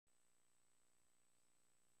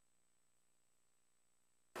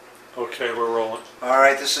Okay, we're rolling. All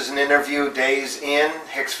right, this is an interview, Days in,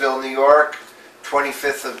 Hicksville, New York,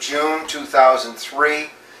 25th of June, 2003,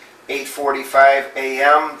 8:45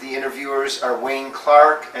 a.m. The interviewers are Wayne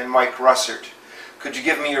Clark and Mike Russert. Could you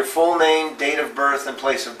give me your full name, date of birth, and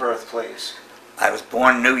place of birth, please? I was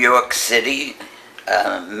born New York City,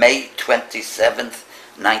 May 27th,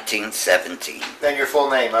 1917. Then your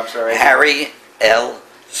full name, I'm sorry. Harry L.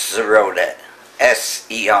 Serotta,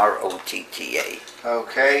 S-E-R-O-T-T-A.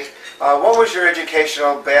 Okay. What was your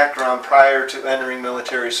educational background prior to entering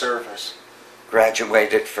military service?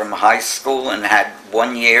 Graduated from high school and had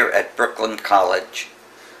 1 year at Brooklyn College.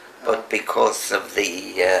 But because of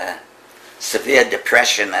the severe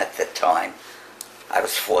depression at the time, I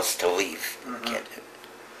was forced to leave.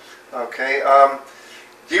 Okay.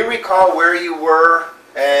 Do you recall where you were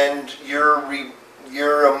and your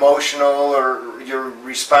emotional or your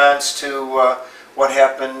response to what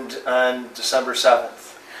happened on December 7th?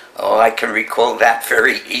 Oh, I can recall that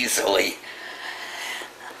very easily.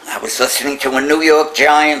 I was listening to a New York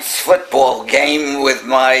Giants football game with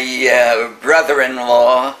my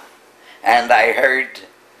brother-in-law, and I heard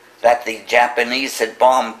that the Japanese had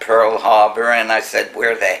bombed Pearl Harbor, and I said,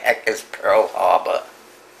 where the heck is Pearl Harbor?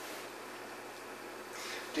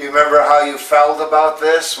 Do you remember how you felt about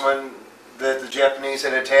this when the Japanese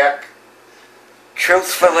had attacked?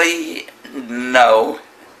 Truthfully, no.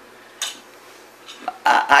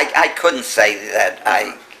 I couldn't say that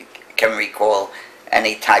I can recall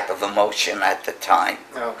any type of emotion at the time.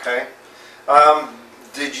 Okay.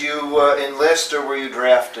 Did you enlist or were you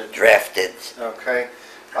drafted? Drafted. Okay.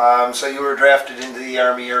 So you were drafted into the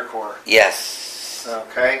Army Air Corps? Yes.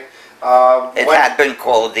 Okay. It had been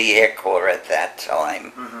called the Air Corps at that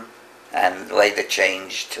time, and later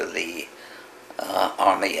changed to the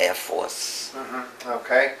Army Air Force.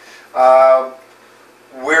 Okay.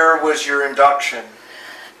 Where was your induction?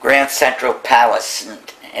 Grand Central Palace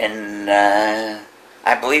in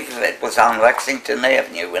I believe it was on Lexington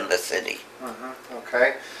Avenue in the city.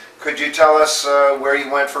 Okay. Could you tell us where you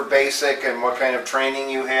went for basic and what kind of training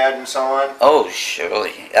you had and so on? Oh,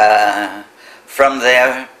 surely. From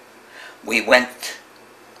there, we went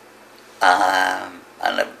on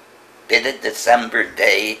a bitter December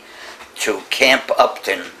day to Camp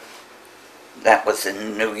Upton. That was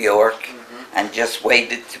in New York, and just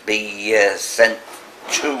waited to be sent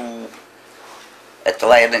to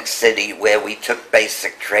Atlantic City, where we took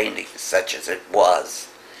basic training, such as it was.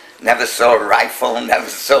 Never saw a rifle, never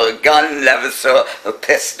saw a gun, never saw a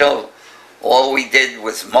pistol. All we did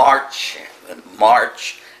was march,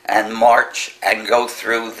 march, and march, and go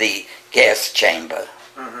through the gas chamber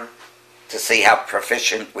to see how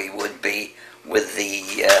proficient we would be with the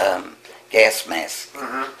gas mask.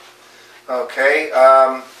 Okay.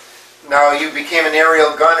 Now you became an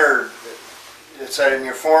aerial gunner. It said in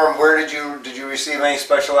your form. Where did you receive any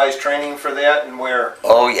specialized training for that, and where?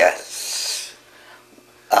 Oh, yes.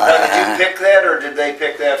 Now, did you pick that, or did they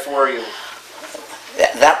pick that for you?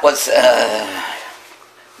 That was,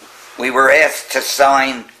 we were asked to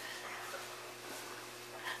sign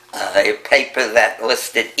a paper that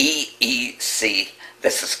listed EEC.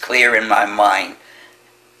 This is clear in my mind.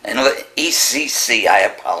 And ECC, I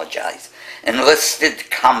apologize. Enlisted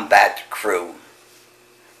Combat Crew.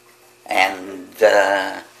 And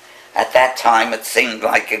at that time it seemed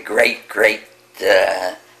like a great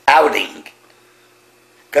outing,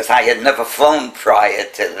 because I had never flown prior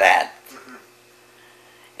to that.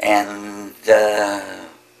 And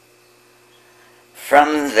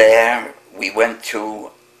from there we went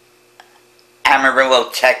to Amarillo,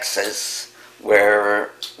 Texas,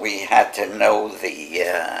 where we had to know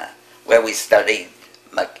where we studied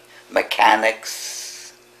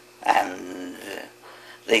mechanics and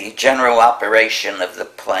the general operation of the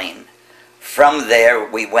plane. From there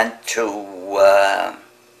we went to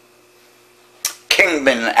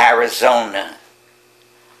Kingman, Arizona,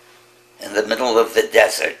 in the middle of the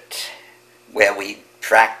desert, where we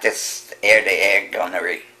practiced air-to-air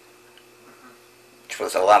gunnery, which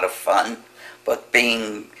was a lot of fun. But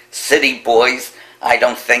being city boys, I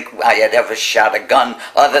don't think I had ever shot a gun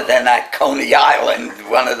other than at Coney Island,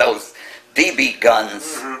 one of those BB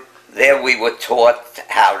guns. There we were taught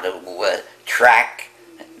how to track,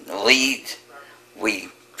 lead. We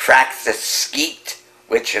practiced skeet,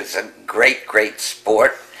 which is a great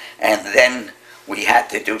sport. And then we had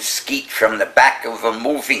to do skeet from the back of a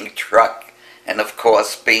moving truck. And of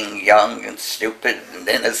course, being young and stupid and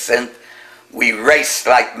innocent, we raced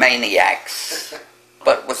like maniacs.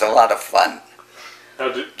 But it was a lot of fun.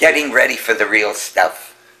 Now, Getting ready for the real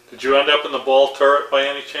stuff. did you end up in the ball turret by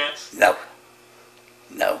any chance? No.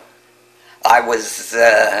 I was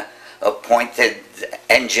appointed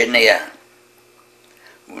engineer.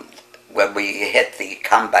 When we hit the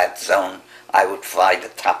combat zone, I would fly the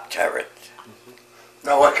top turret.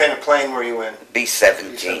 Now, what kind of plane were you in?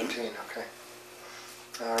 B-17. B-17, okay.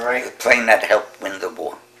 All right. The plane that helped win the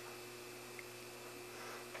war.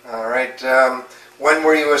 All right. When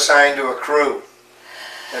were you assigned to a crew,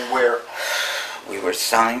 and where? We were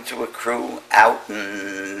assigned to a crew out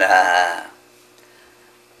in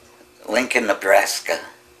Lincoln, Nebraska.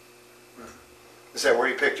 Is that where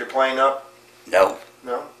you picked your plane up? No,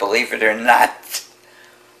 No? believe it or not,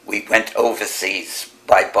 we went overseas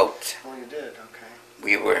by boat. Oh, you did, okay.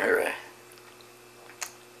 We were,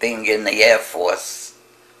 being in the Air Force,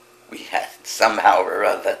 we had somehow or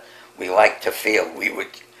other, we liked to feel we were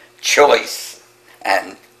choice.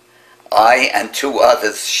 And I and two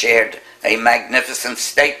others shared a magnificent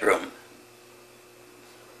stateroom.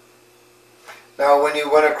 Now, when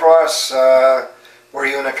you went across, were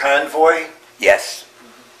you in a convoy? Yes,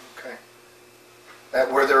 Okay.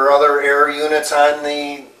 Were there other air units on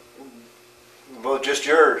the, well, just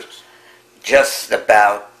yours? just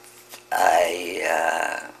about,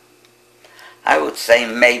 I would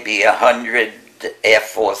say maybe 100 Air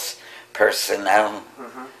Force personnel.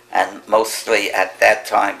 And mostly at that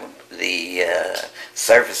time, the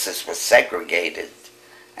services were segregated.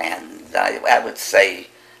 And I would say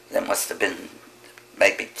there must have been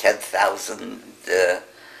maybe 10,000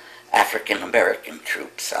 African-American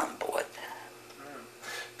troops on board.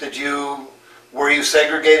 Were you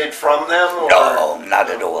segregated from them? Or? No, not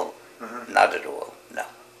at all. Not at all, no.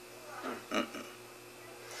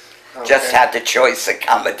 Okay. Just had the choice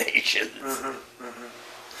accommodations.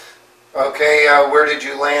 Okay, where did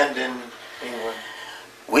you land in England?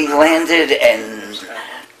 We landed in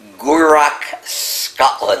Gourock,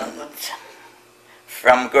 Scotland.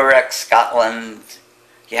 From Gourock, Scotland,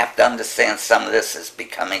 you have to understand some of this is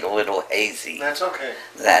becoming a little hazy. That's okay.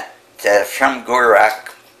 That from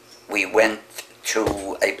Gourock, we went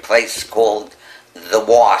to a place called The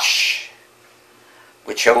Wash,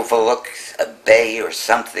 which overlooks a bay or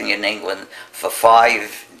something in England, for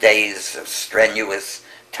 5 days of strenuous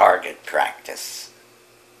target practice.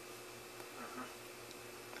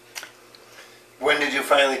 When did you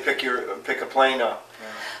finally pick a plane up?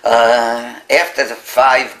 After the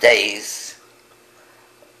 5 days,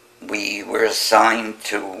 we were assigned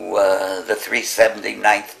to the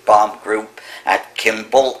 379th Bomb Group at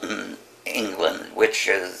Kimbolton, England, which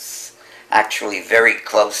is actually very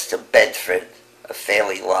close to Bedford, a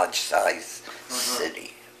fairly large-sized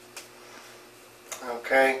city.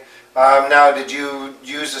 Okay. Now, did you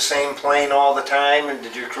use the same plane all the time, and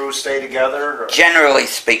did your crew stay together? Or? Generally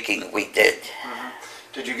speaking, we did.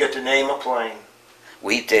 Did you get to name a plane?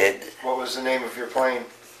 We did. What was the name of your plane?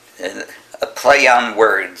 A play on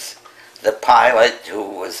words. The pilot, who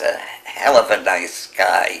was a hell of a nice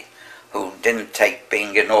guy, who didn't take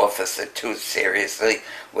being an officer too seriously,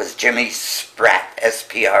 was Jimmy Spratt,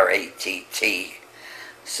 S-P-R-A-T-T.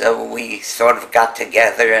 So we sort of got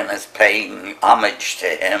together, and as paying homage to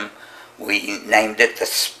him, we named it the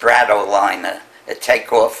Stratoliner, a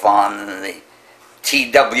takeoff on the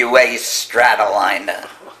TWA Stratoliner.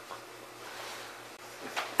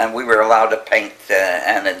 And we were allowed to paint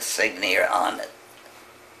an insignia on it.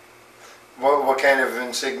 What kind of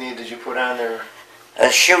insignia did you put on there?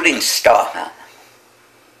 A shooting star.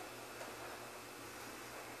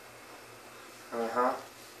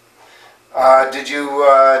 Did you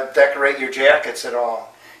decorate your jackets at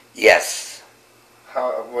all? Yes.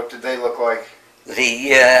 What did they look like?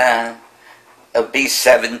 The a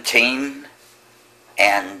B-17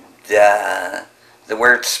 and the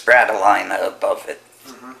word Stratoliner above it.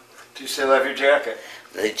 Do you still have your jacket?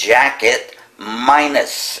 The jacket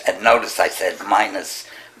minus, and notice I said minus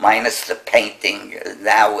the painting.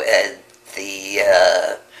 Now at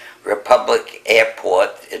the Republic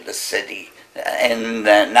Airport in the city, in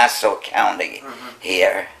Nassau County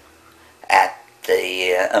here, at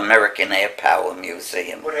the American Air Power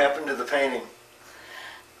Museum. What happened to the painting?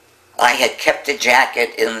 I had kept the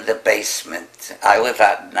jacket in the basement. I live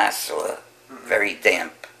out in Nassau, very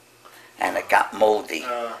damp, and it got moldy.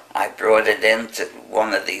 I brought it into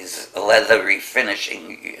one of these leathery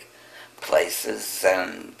finishing places,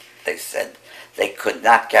 and they said they could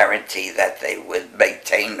not guarantee that they would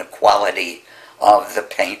maintain the quality of the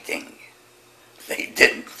painting. They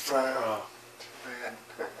didn't. Wow.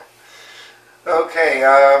 Okay,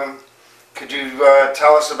 could you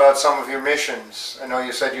tell us about some of your missions? I know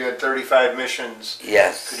you said you had 35 missions.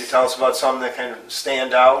 Yes. Could you tell us about some that kind of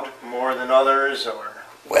stand out more than others, or?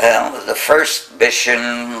 Well, the first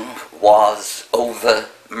mission was over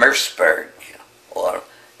Merseburg, or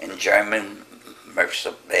in German,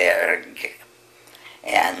 Merseburg.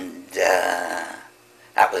 and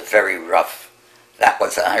that was very rough. That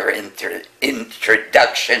was our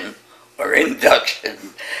introduction or induction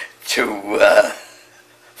to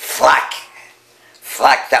flak.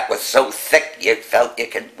 Flak that was so thick you felt you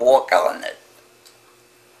could walk on it.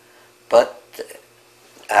 But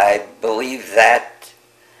I believe that,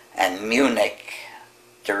 and Munich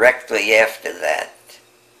directly after that.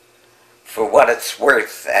 For what it's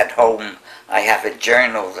worth, at home I have a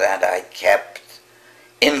journal that I kept,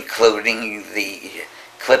 including the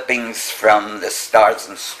clippings from the Stars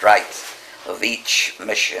and Stripes of each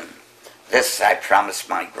mission. This I promised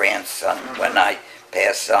my grandson when I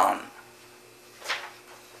pass on.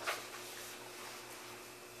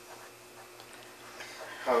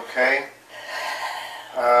 Okay.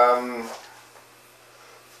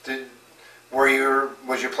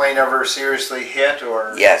 Was your plane ever seriously hit,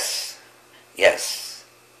 or? Yes, yes,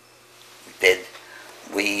 we did.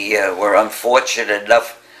 We were unfortunate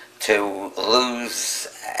enough to lose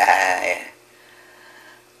a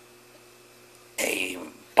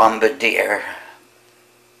bombardier.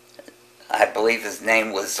 I believe his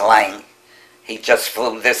name was Lang. He just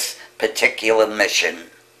flew this particular mission,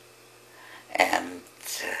 and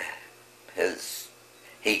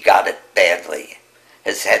he got it badly.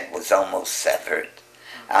 His head was almost severed.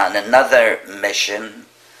 On another mission,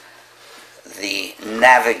 the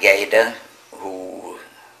navigator, who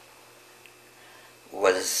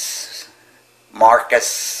was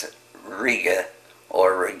Marcus Reger,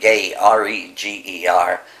 or Reger,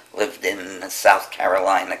 R-E-G-E-R, lived in South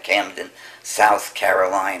Carolina, Camden, South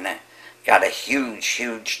Carolina, got a huge,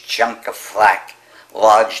 huge chunk of flak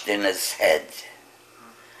lodged in his head.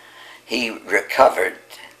 He recovered.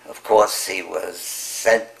 Of course, he was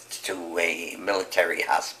sent to a military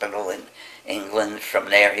hospital in England. From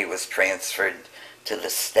there, he was transferred to the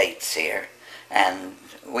States here, and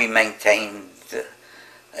we maintained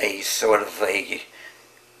a sort of a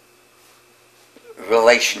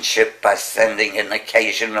relationship by sending an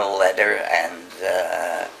occasional letter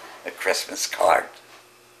and a Christmas card.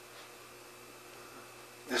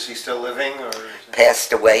 Is he still living, or?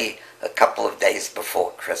 Passed away a couple of days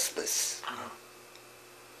before Christmas.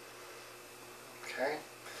 Okay.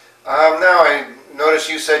 Now I noticed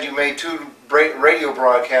you said you made 2 radio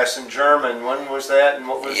broadcasts in German. When was that, and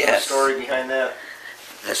what was the story behind that?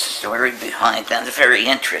 The story behind that is very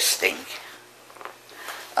interesting.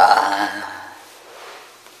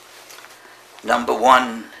 Number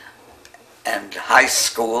one, and high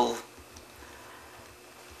school,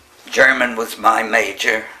 German was my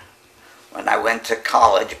major. When I went to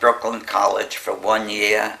college, Brooklyn College, for 1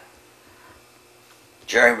 year,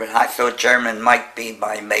 I thought German might be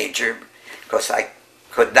my major because I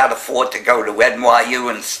could not afford to go to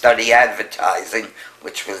NYU and study advertising,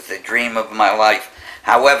 which was the dream of my life.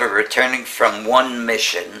 However, returning from one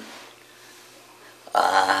mission,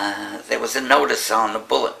 there was a notice on the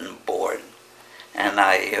bulletin board, and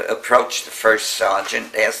I approached the first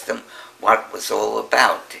sergeant, asked him what it was all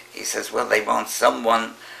about. He says, well, they want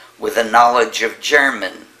someone with a knowledge of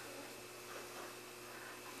German.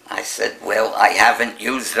 I said, well, I haven't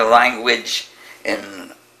used the language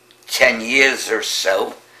in 10 years or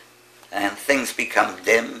so, and things become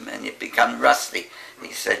dim and you become rusty.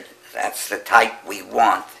 He said, that's the type we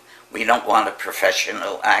want. We don't want a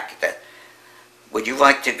professional actor. Would you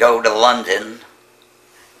like to go to London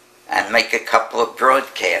and make a couple of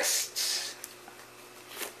broadcasts?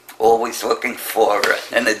 Always looking for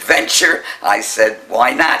an adventure. I said,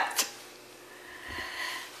 why not?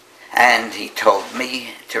 And he told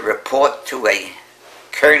me to report to a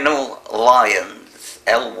Colonel Lyons,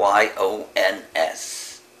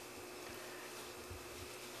 Lyons.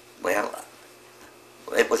 Well,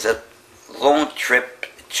 it was a long trip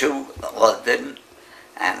to London,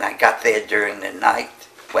 and I got there during the night,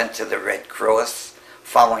 went to the Red Cross.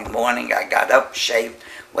 Following morning, I got up, shaved,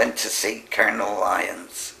 went to see Colonel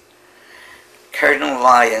Lyons. Colonel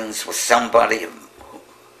Lyons was somebody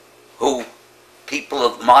who people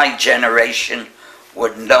of my generation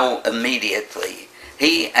would know immediately.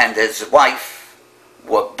 He and his wife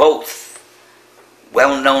were both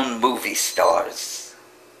well-known movie stars.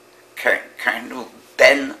 Colonel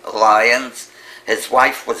Ben Lyons, his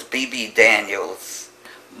wife was B.B. Daniels,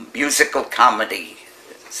 musical comedy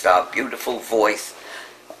star, beautiful voice,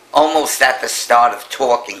 almost at the start of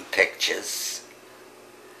talking pictures.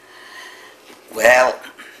 Well,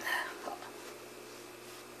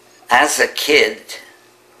 as a kid,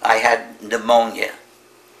 I had pneumonia,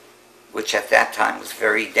 which at that time was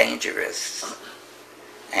very dangerous.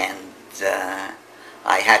 And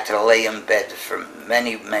I had to lay in bed for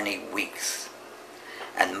many, many weeks.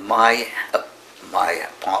 And my my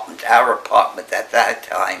apartment, our apartment at that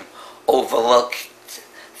time, overlooked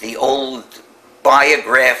the old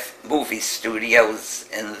Biograph movie studios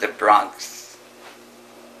in the Bronx.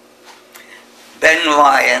 Ben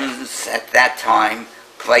Lyons, at that time,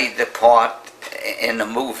 played the part in a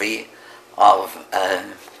movie of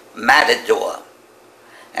Matador.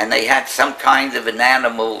 And they had some kind of an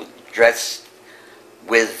animal dressed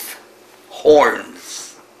with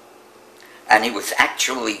horns. And he was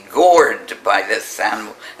actually gored by this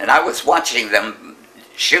animal. And I was watching them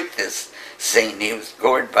shoot this scene. He was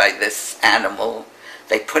gored by this animal.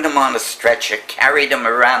 They put him on a stretcher, carried him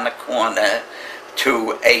around the corner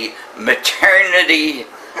to a maternity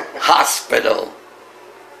hospital.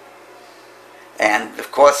 And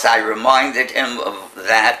of course I reminded him of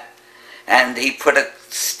that, and he put a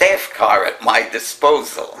staff car at my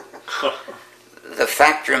disposal. The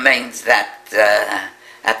fact remains that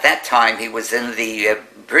at that time he was in the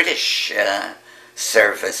British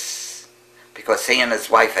service, because he and his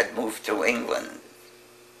wife had moved to England.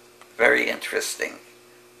 Very interesting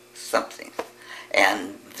something.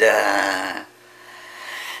 And then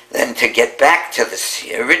to get back to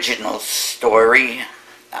the original story,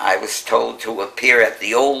 I was told to appear at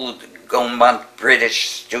the old Gaumont British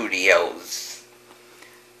Studios.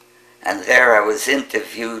 And there I was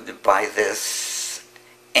interviewed by this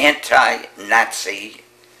anti-Nazi,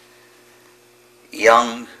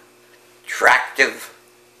 young, attractive,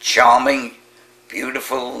 charming,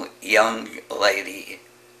 beautiful young lady.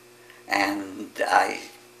 And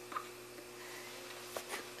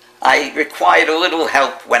I required a little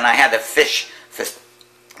help when I had to fish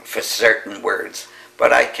for certain words.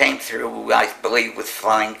 But I came through, I believe, with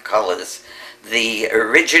flying colors. The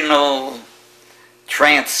original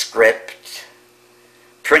transcript,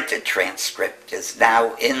 printed transcript, is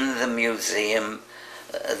now in the museum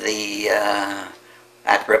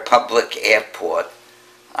at Republic Airport.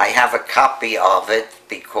 I have a copy of it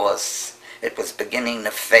because it was beginning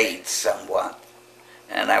to fade somewhat,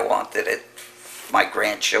 and I wanted it, if my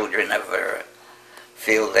grandchildren ever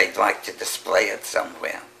feel they'd like to display it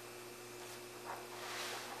somewhere.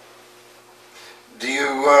 Do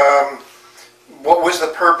you, what was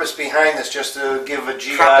the purpose behind this? Just to give a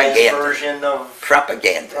GI's Propaganda. version of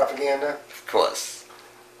Propaganda, propaganda? of course.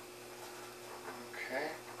 Okay.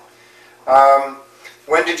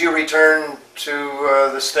 When did you return to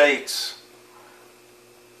the States?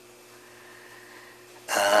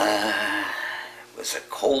 It was a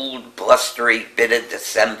cold, blustery, bitter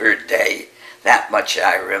December day. That much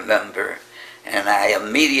I remember. And I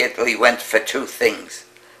immediately went for two things: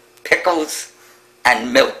 pickles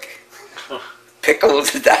and milk.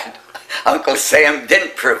 Pickles that Uncle Sam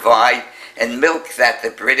didn't provide, and milk that the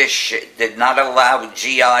British did not allow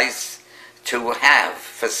GIs to have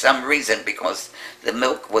for some reason, because the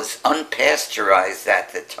milk was unpasteurized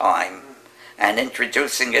at the time, and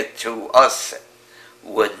introducing it to us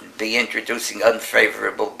would be introducing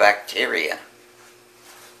unfavorable bacteria.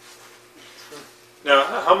 Now,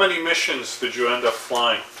 how many missions did you end up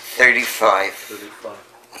flying? 35. 35.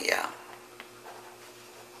 Yeah.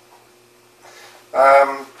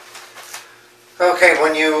 Okay,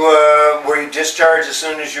 when you, were you discharged as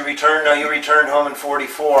soon as you returned? No, you returned home in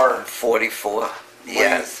 44. 44,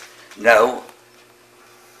 yes. No.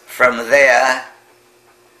 From there,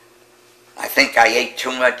 I think I ate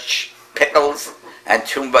too much pickles and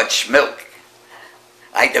too much milk.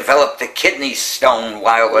 I developed a kidney stone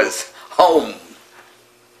while I was home.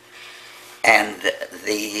 And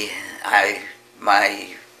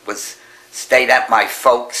stayed at my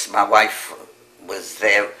folks. My wife was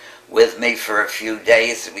there with me for a few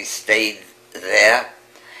days. We stayed there,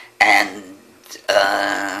 and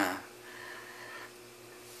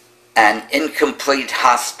an incomplete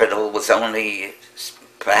hospital was only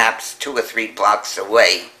perhaps 2 or 3 blocks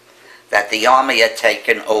away that the Army had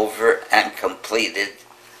taken over and completed,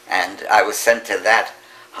 and I was sent to that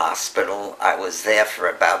hospital. I was there for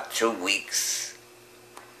about 2 weeks,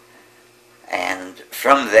 and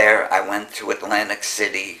from there I went to Atlantic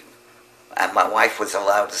City, and my wife was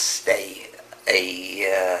allowed to stay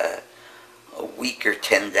a week or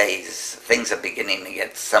 10 days. Things are beginning to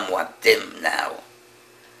get somewhat dim now.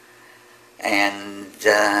 And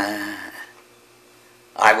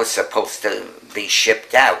I was supposed to be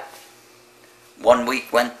shipped out. 1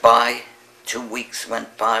 week went by, 2 weeks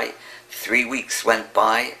went by, 3 weeks went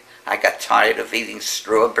by. I got tired of eating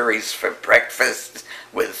strawberries for breakfast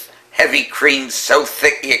with heavy cream so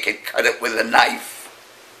thick you could cut it with a knife.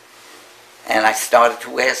 And I started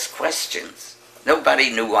to ask questions. Nobody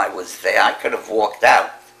knew I was there. I could have walked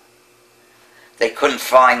out. They couldn't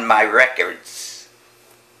find my records.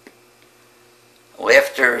 Well,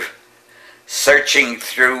 after searching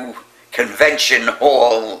through Convention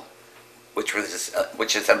Hall, which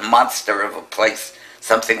is a monster of a place,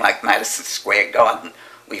 something like Madison Square Garden.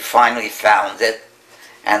 We finally found it,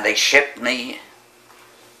 and they shipped me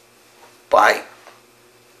by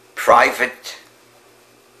private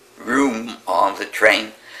room on the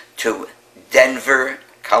train to Denver,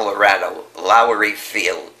 Colorado, Lowry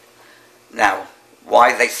Field. Now,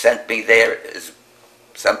 why they sent me there is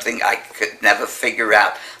something I could never figure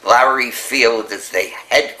out. Lowry Field is the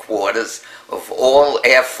headquarters of all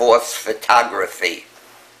Air Force photography.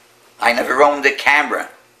 I never owned a camera.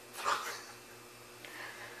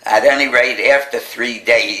 At any rate, after 3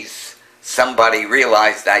 days, somebody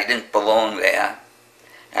realized I didn't belong there,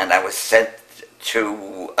 and I was sent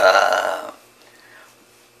to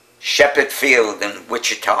Shepherd Field in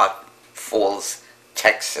Wichita Falls,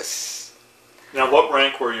 Texas. Now, what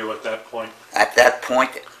rank were you at that point? At that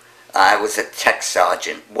point, I was a tech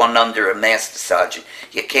sergeant, one under a master sergeant.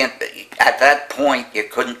 You can't, at that point, you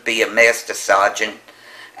couldn't be a master sergeant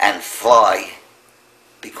and fly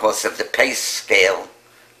because of the pay scale.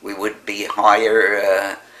 We would be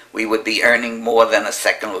higher, we would be earning more than a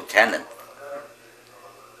second lieutenant.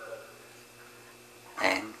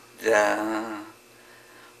 And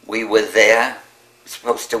we were there,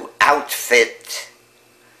 supposed to outfit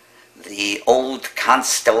the old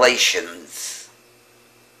constellations.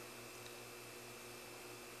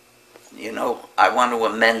 You know, I want to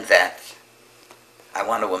amend that. I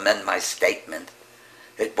want to amend my statement.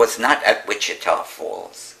 It was not at Wichita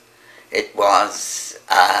Falls. It was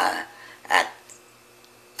at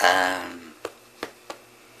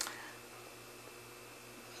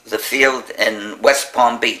the field in West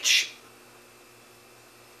Palm Beach.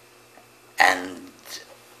 And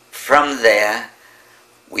from there,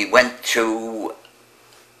 we went to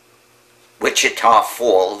Wichita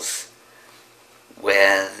Falls,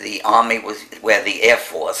 where the Army was, where the Air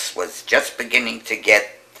Force was just beginning to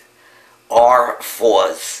get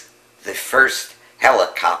R-4s, the first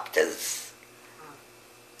helicopters.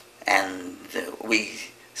 And we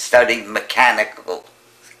studied mechanical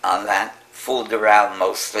on that, fooled around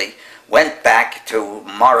mostly, went back to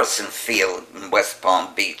Morrison Field in West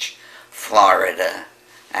Palm Beach, Florida,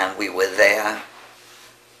 and we were there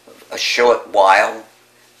a short while.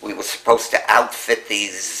 We were supposed to outfit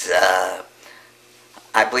these,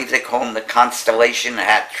 I believe they call them the Constellation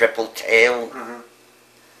hat, triple tail,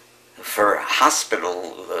 for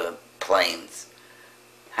hospital planes.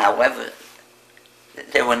 However,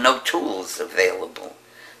 there were no tools available.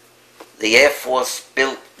 The Air Force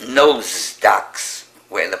built nose docks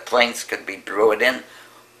where the planes could be brought in,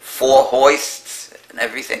 4 hoists and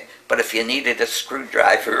everything. But if you needed a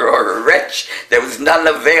screwdriver or a wrench, there was none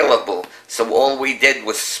available. So all we did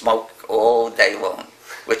was smoke all day long,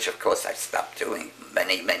 which of course I stopped doing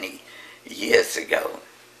many, many years ago.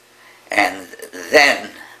 And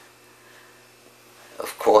then,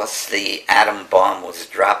 of course, the atom bomb was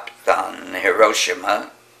dropped on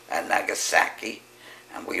Hiroshima and Nagasaki,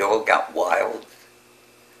 and we all got wild.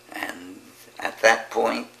 And at that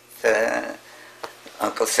point,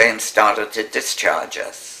 Uncle Sam started to discharge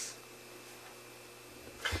us.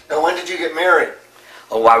 Now, when did you get married?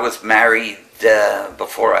 Oh, I was married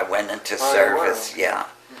before I went into service, yeah.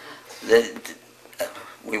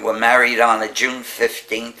 We were married on a June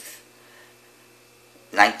 15th,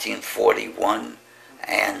 1941,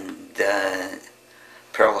 and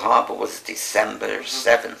Pearl Harbor was December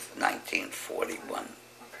 7th, 1941.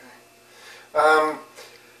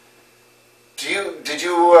 Did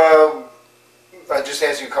you, I just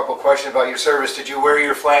asked you a couple of questions about your service. Did you wear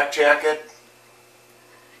your flak jacket?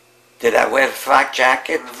 Did I wear a flak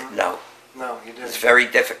jacket? No. No, you didn't. It's very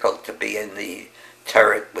difficult to be in the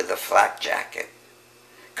turret with a flak jacket.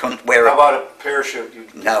 Couldn't wear How about a parachute you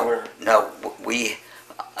didn't wear? No.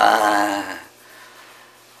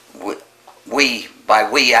 By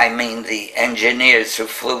we I mean the engineers who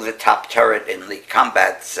flew the top turret in the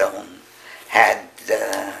combat zone had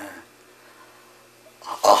a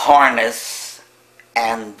harness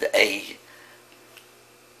and a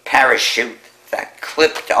parachute that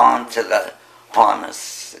clipped onto the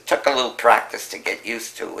harness. It took a little practice to get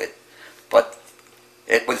used to it, but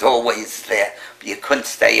it was always there. You couldn't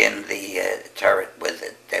stay in the turret with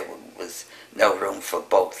it. There was no room for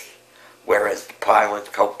both. Whereas the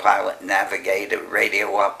pilot, co-pilot, navigator,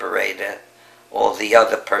 radio operator, all the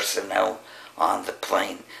other personnel on the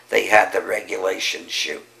plane, they had the regulation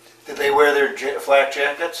chute. Did they wear their flak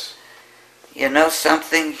jackets? You know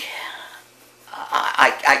something?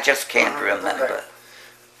 I just can't remember. Okay.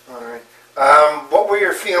 All right. What were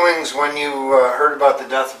your feelings when you heard about the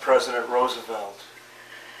death of President Roosevelt?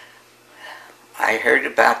 I heard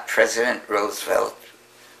about President Roosevelt.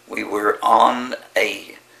 We were on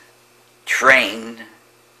a train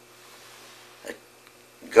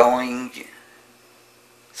going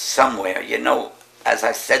somewhere. You know, as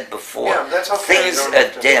I said before, Yeah, that's okay. You things don't are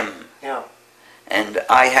have to- dim. Yeah. And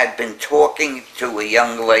I had been talking to a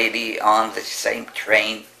young lady on the same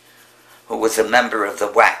train who was a member of the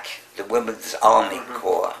WAC, the Women's Army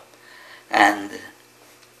Corps. And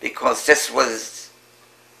because this was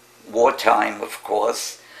wartime, of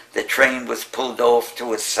course, the train was pulled off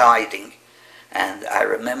to a siding. And I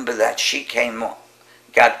remember that she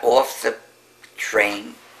got off the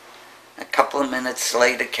train, a couple of minutes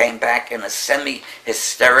later came back in a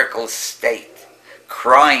semi-hysterical state,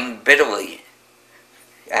 crying bitterly.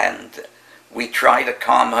 And we tried to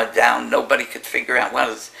calm her down. Nobody could figure out what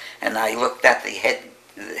it was. And I looked at the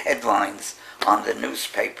headlines on the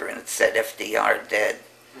newspaper, and it said FDR dead.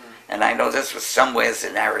 And I know this was somewhere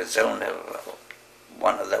in Arizona,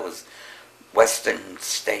 one of those western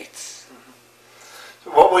states.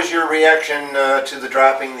 So what was your reaction to the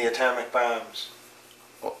dropping the atomic bombs?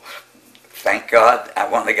 Well, thank God I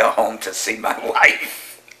want to go home to see my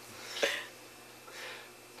wife.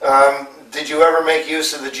 Did you ever make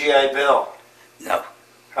use of the GI Bill? No.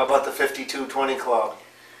 How about the 5220 Club?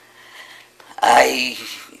 I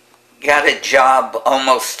got a job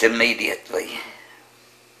almost immediately.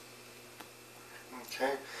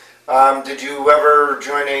 Okay. Did you ever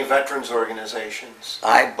join any veterans organizations?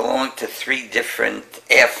 I belong to 3 different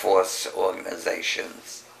Air Force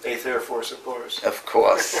organizations. 8th Air Force, of course. Of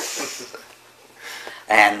course.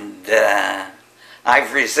 And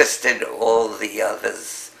I've resisted all the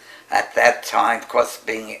others. At that time, of course,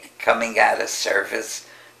 coming out of service,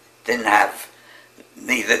 didn't have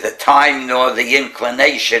neither the time nor the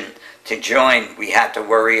inclination to join. We had to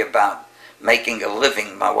worry about making a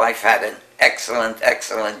living. My wife had an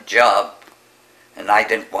excellent job, and I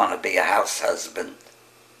didn't want to be a house husband.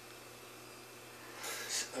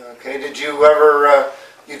 Okay, did you ever,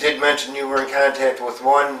 you did mention you were in contact with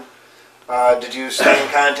one, did you stay in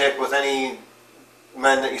contact with any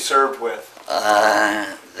men that you served with?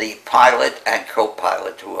 The pilot and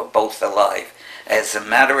co-pilot, who are both alive. As a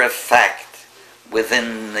matter of fact,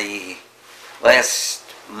 within the last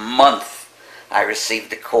month, I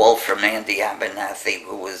received a call from Andy Abernathy,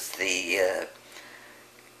 who was the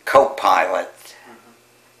co-pilot,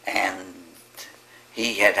 and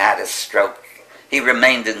he had had a stroke. He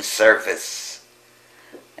remained in service,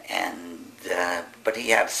 and but he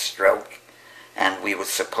had a stroke, and we were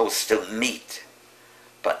supposed to meet.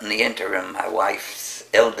 But in the interim, my wife's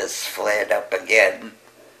illness flared up again,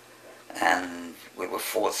 and we were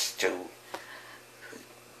forced to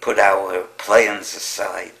put our plans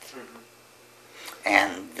aside.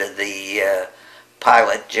 And the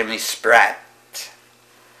pilot, Jimmy Spratt,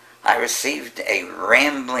 I received a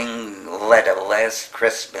rambling letter last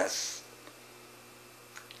Christmas,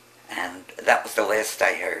 and that was the last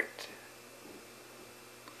I heard.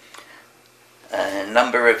 A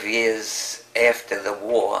number of years after the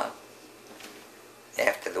war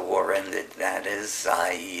ended, that is,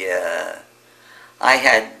 I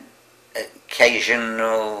had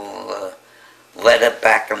occasional letter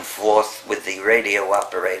back and forth with the radio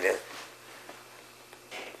operator,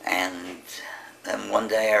 and then one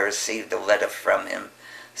day I received a letter from him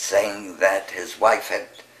saying that his wife had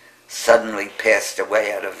suddenly passed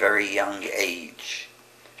away at a very young age,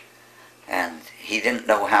 and he didn't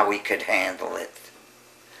know how he could handle it.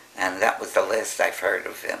 And that was the last I've heard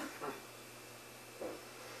of him.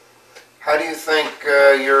 How do you think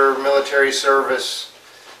your military service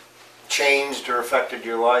changed or affected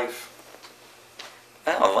your life?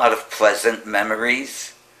 Well, a lot of pleasant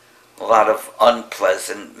memories, a lot of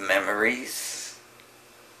unpleasant memories.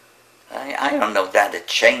 I don't know that it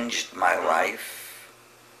changed my life.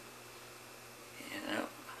 You know,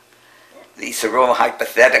 these are all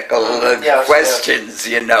hypothetical Yes, questions,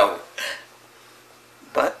 you know.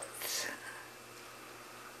 But,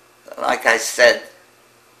 like I said,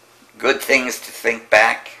 good things to think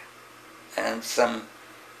back, and some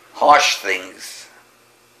harsh things.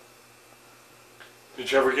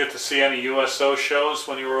 Did you ever get to see any USO shows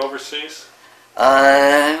when you were overseas?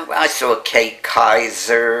 I saw Kate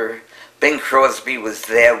Kaiser. Bing Crosby was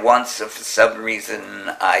there once, and for some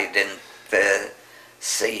reason I didn't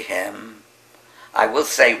see him. I will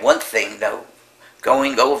say one thing, though.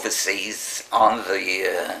 Going overseas on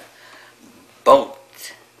the boat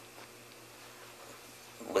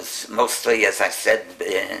was mostly, as I said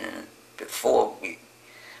before,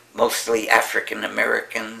 mostly African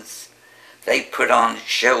Americans. They put on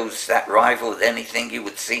shows that rivaled anything you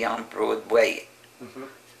would see on Broadway.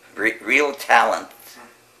 Real talent.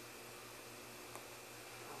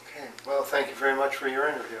 thank you very much for your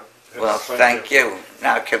interview. Well, thank you.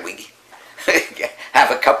 Now, can we have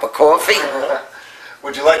a cup of coffee?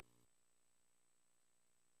 Would you like